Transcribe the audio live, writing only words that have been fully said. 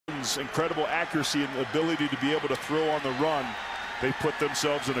Wynn's incredible accuracy and ability to be able to throw on the run, they put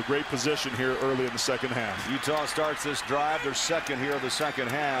themselves in a great position here early in the second half. Utah starts this drive. Their second here of the second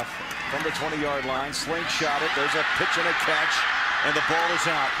half. From the 20-yard line, slingshot it. There's a pitch and a catch, and the ball is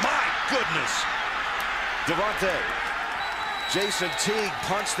out. My goodness! DeVonte. Jason Teague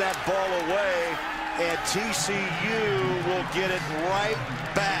punched that ball away, and TCU will get it right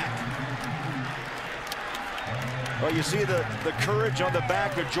back. Well, you see the courage on the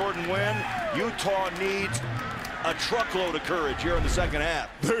back of Jordan Wynn. Utah needs a truckload of courage here in the second half.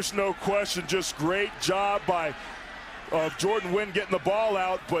 There's no question. Just great job by Jordan Wynn getting the ball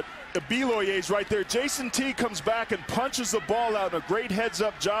out, but Ibiloye's right there. Jason Teague comes back and punches the ball out. A great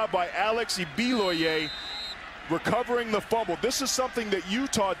heads-up job by Alex Ibiloye, recovering the fumble. This is something that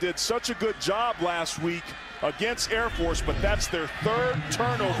Utah did such a good job last week against Air Force, but that's their third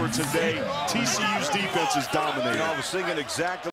turnover today. TCU's defense is dominating. I was thinking exactly